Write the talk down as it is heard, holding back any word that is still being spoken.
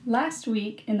Last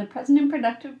week in the Present and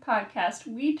Productive podcast,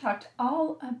 we talked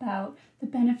all about the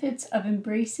benefits of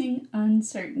embracing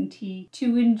uncertainty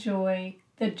to enjoy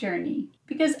the journey.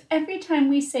 Because every time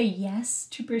we say yes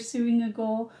to pursuing a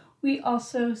goal, we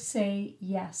also say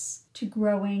yes to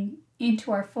growing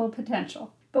into our full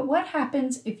potential. But what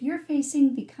happens if you're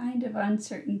facing the kind of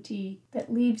uncertainty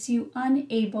that leaves you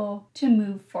unable to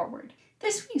move forward?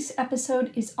 This week's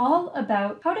episode is all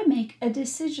about how to make a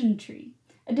decision tree.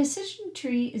 A decision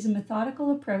tree is a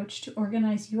methodical approach to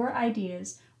organize your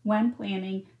ideas when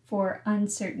planning for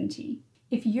uncertainty.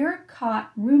 If you're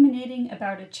caught ruminating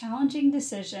about a challenging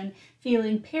decision,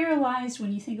 feeling paralyzed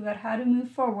when you think about how to move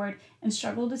forward, and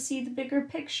struggle to see the bigger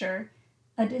picture,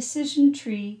 a decision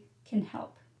tree can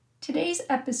help. Today's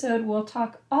episode will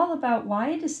talk all about why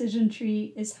a decision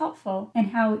tree is helpful and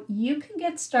how you can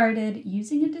get started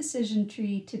using a decision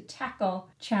tree to tackle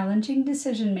challenging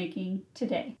decision making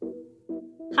today.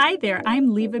 Hi there,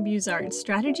 I'm Leva Buzard,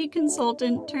 strategy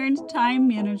consultant turned time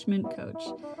management coach.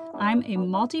 I'm a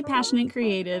multi-passionate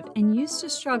creative and used to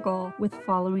struggle with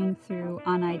following through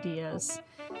on ideas.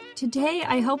 Today,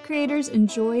 I help creators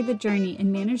enjoy the journey and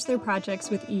manage their projects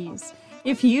with ease.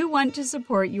 If you want to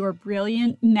support your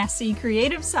brilliant, messy,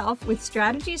 creative self with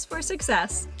strategies for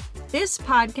success, this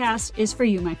podcast is for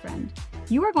you, my friend.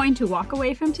 You are going to walk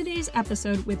away from today's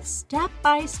episode with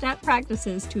step-by-step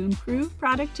practices to improve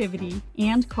productivity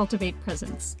and cultivate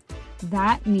presence.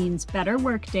 That means better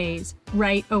work days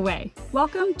right away.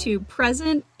 Welcome to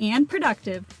Present and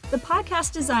Productive, the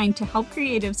podcast designed to help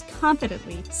creatives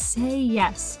confidently say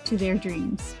yes to their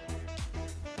dreams.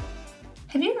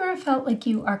 Have you ever felt like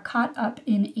you are caught up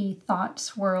in a thought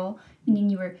swirl, meaning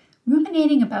you are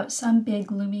ruminating about some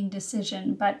big looming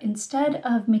decision, but instead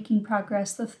of making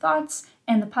progress, the thoughts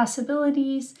and the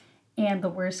possibilities and the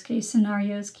worst case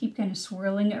scenarios keep kind of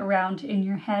swirling around in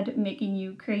your head, making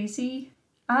you crazy?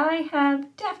 I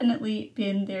have definitely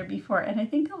been there before, and I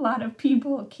think a lot of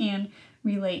people can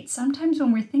relate. Sometimes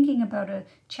when we're thinking about a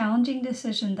challenging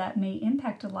decision that may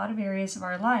impact a lot of areas of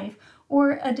our life,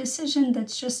 or a decision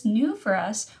that's just new for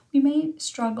us, we may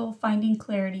struggle finding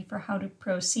clarity for how to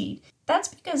proceed. That's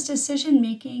because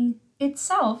decision-making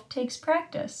itself takes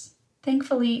practice.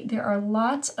 Thankfully, there are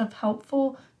lots of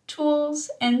helpful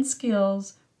tools and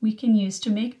skills we can use to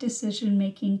make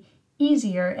decision-making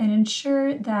easier and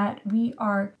ensure that we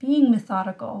are being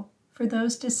methodical for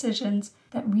those decisions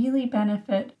that really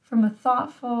benefit from a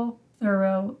thoughtful,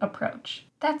 thorough approach.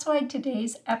 That's why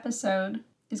today's episode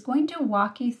is going to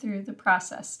walk you through the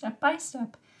process, step by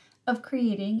step, of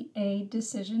creating a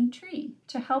decision tree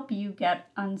to help you get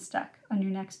unstuck on your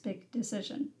next big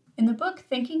decision. In the book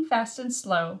Thinking Fast and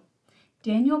Slow,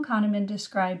 Daniel Kahneman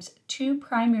describes two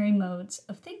primary modes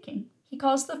of thinking. He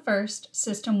calls the first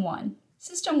System 1.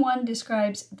 System 1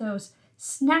 describes those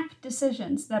snap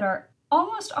decisions that are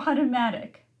almost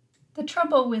automatic. The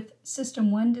trouble with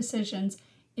System 1 decisions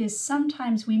is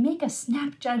sometimes we make a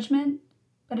snap judgment,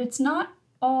 but it's not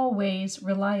always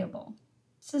reliable.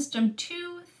 System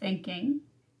 2 thinking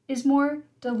is more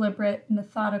deliberate,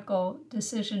 methodical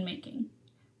decision-making,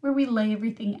 where we lay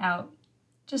everything out,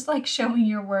 just like showing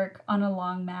your work on a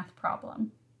long math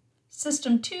problem.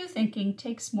 System 2 thinking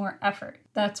takes more effort.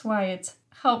 That's why it's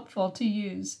helpful to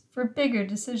use for bigger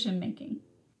decision-making.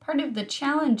 Part of the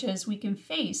challenges we can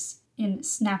face in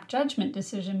snap judgment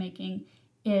decision-making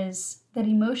is that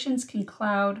emotions can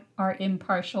cloud our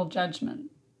impartial judgment.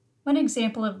 One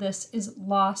example of this is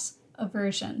loss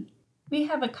aversion. We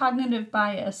have a cognitive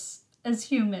bias as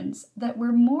humans that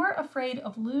we're more afraid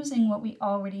of losing what we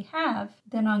already have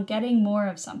than on getting more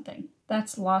of something.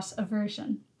 That's loss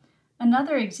aversion.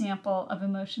 Another example of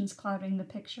emotions clouding the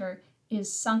picture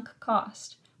is sunk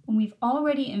cost. When we've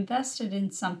already invested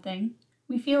in something,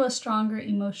 we feel a stronger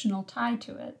emotional tie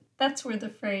to it. That's where the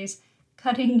phrase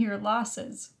cutting your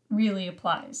losses really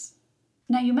applies.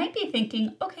 Now you might be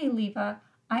thinking, okay, Leva,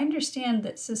 I understand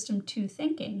that System 2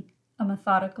 thinking, a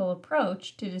methodical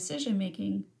approach to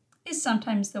decision-making, is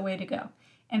sometimes the way to go.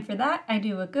 And for that, I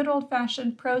do a good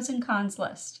old-fashioned pros and cons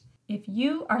list. If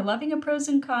you are loving a pros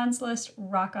and cons list,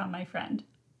 rock on, my friend.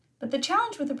 But the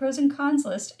challenge with the pros and cons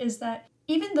list is that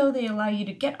even though they allow you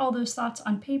to get all those thoughts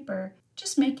on paper,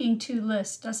 just making two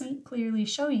lists doesn't clearly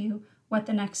show you what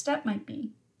the next step might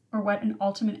be or what an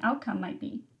ultimate outcome might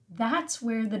be. That's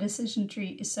where the decision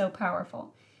tree is so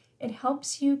powerful. It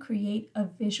helps you create a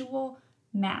visual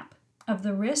map of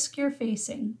the risk you're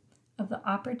facing, of the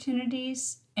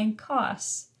opportunities and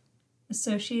costs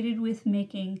associated with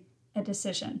making a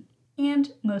decision.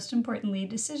 And most importantly,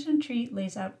 decision tree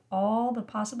lays out all the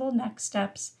possible next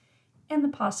steps and the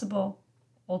possible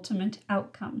ultimate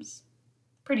outcomes.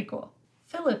 Pretty cool.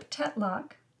 Philip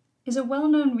Tetlock is a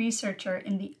well-known researcher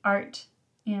in the art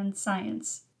and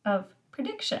science of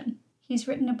prediction. He's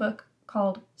written a book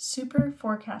called Super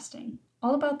Forecasting,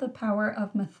 all about the power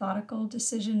of methodical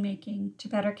decision-making to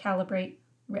better calibrate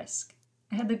risk.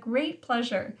 I had the great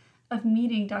pleasure of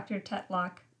meeting Dr.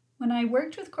 Tetlock when I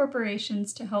worked with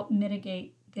corporations to help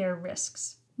mitigate their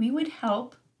risks. We would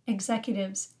help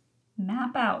executives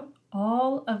map out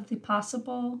all of the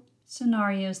possible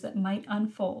scenarios that might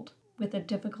unfold with a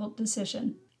difficult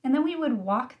decision, and then we would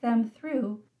walk them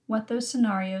through what those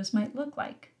scenarios might look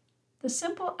like. The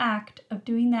simple act of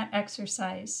doing that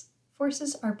exercise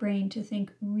forces our brain to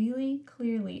think really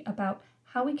clearly about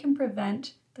how we can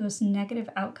prevent those negative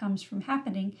outcomes from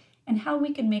happening and how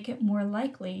we can make it more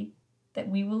likely that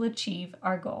we will achieve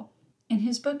our goal. In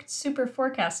his book, Super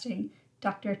Forecasting,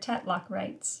 Dr. Tetlock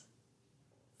writes,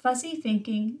 "Fuzzy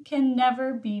thinking can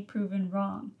never be proven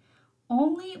wrong.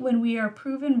 Only when we are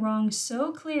proven wrong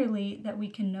so clearly that we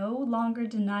can no longer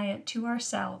deny it to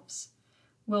ourselves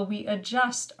will we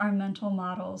adjust our mental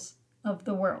models of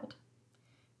the world,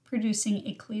 producing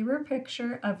a clearer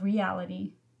picture of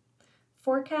reality.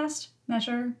 Forecast,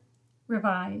 measure,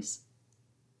 revise.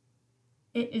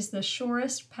 It is the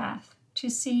surest path to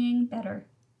seeing better."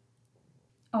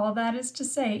 All that is to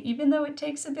say, even though it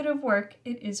takes a bit of work,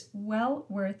 it is well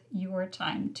worth your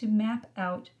time to map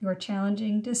out your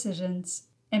challenging decisions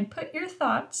and put your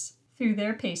thoughts through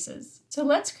their paces. So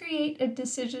let's create a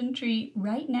decision tree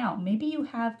right now. Maybe you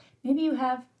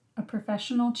have a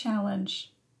professional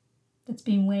challenge that's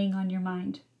been weighing on your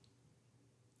mind,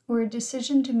 or a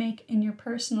decision to make in your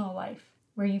personal life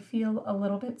where you feel a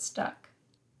little bit stuck.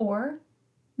 Or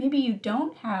maybe you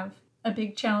don't have a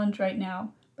big challenge right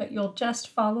now, but you'll just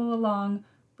follow along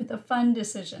with a fun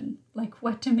decision, like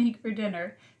what to make for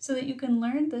dinner, so that you can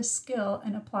learn this skill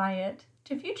and apply it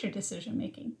to future decision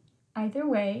making. Either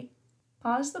way,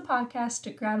 pause the podcast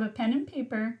to grab a pen and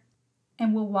paper,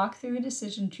 and we'll walk through a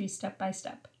decision tree step by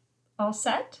step. All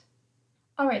set?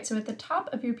 All right, so at the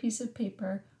top of your piece of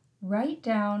paper, write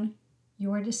down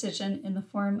your decision in the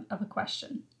form of a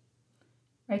question.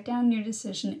 Write down your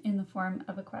decision in the form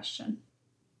of a question.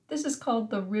 This is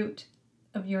called the root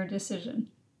of your decision.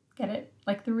 Get it?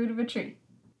 Like the root of a tree.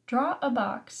 Draw a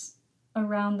box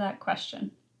around that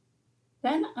question.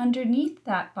 Then underneath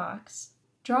that box,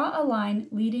 draw a line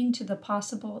leading to the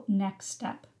possible next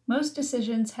step. Most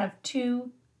decisions have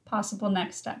 2 possible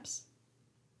next steps.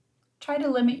 Try to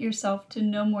limit yourself to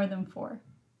no more than 4.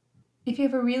 If you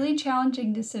have a really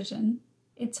challenging decision,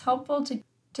 it's helpful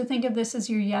to think of this as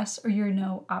your yes or your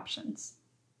no options.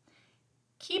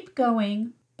 Keep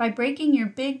going by breaking your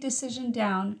big decision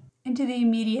down into the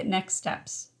immediate next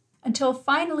steps until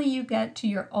finally you get to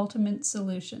your ultimate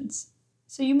solutions.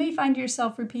 So you may find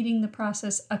yourself repeating the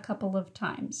process a couple of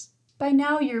times. By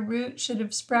now, your root should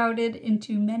have sprouted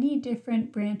into many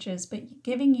different branches, but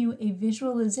giving you a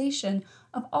visualization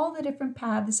of all the different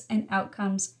paths and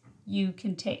outcomes you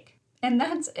can take. And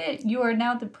that's it. You are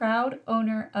now the proud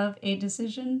owner of a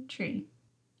decision tree.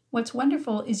 What's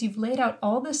wonderful is you've laid out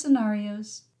all the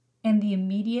scenarios and the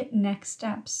immediate next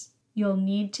steps you'll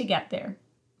need to get there.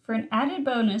 For an added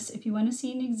bonus, if you want to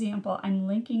see an example, I'm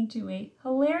linking to a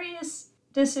hilarious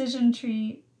decision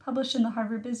tree published in the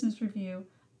Harvard Business Review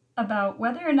about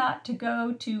whether or not to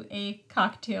go to a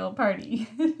cocktail party,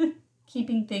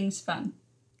 keeping things fun.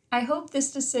 I hope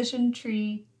this decision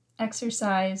tree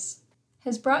exercise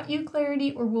has brought you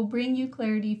clarity or will bring you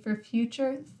clarity for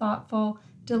future thoughtful,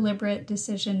 deliberate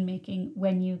decision making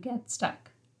when you get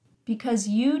stuck. Because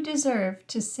you deserve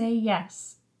to say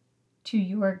yes to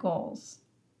your goals.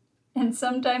 And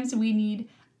sometimes we need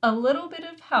a little bit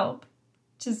of help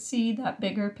to see that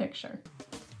bigger picture.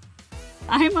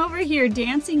 I'm over here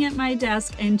dancing at my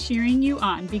desk and cheering you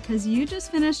on because you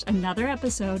just finished another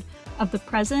episode of the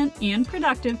Present and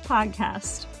Productive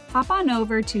podcast. Hop on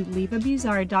over to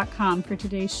livabuzard.com for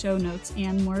today's show notes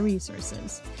and more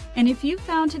resources. And if you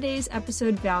found today's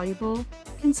episode valuable,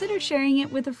 consider sharing it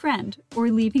with a friend or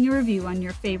leaving a review on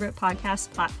your favorite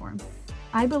podcast platform.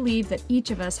 I believe that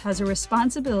each of us has a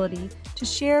responsibility to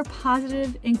share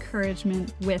positive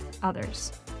encouragement with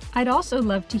others. I'd also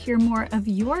love to hear more of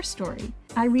your story.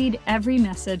 I read every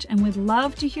message and would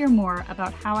love to hear more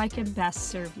about how I can best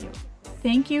serve you.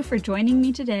 Thank you for joining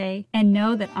me today, and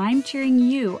know that I'm cheering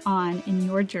you on in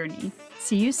your journey.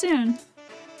 See you soon.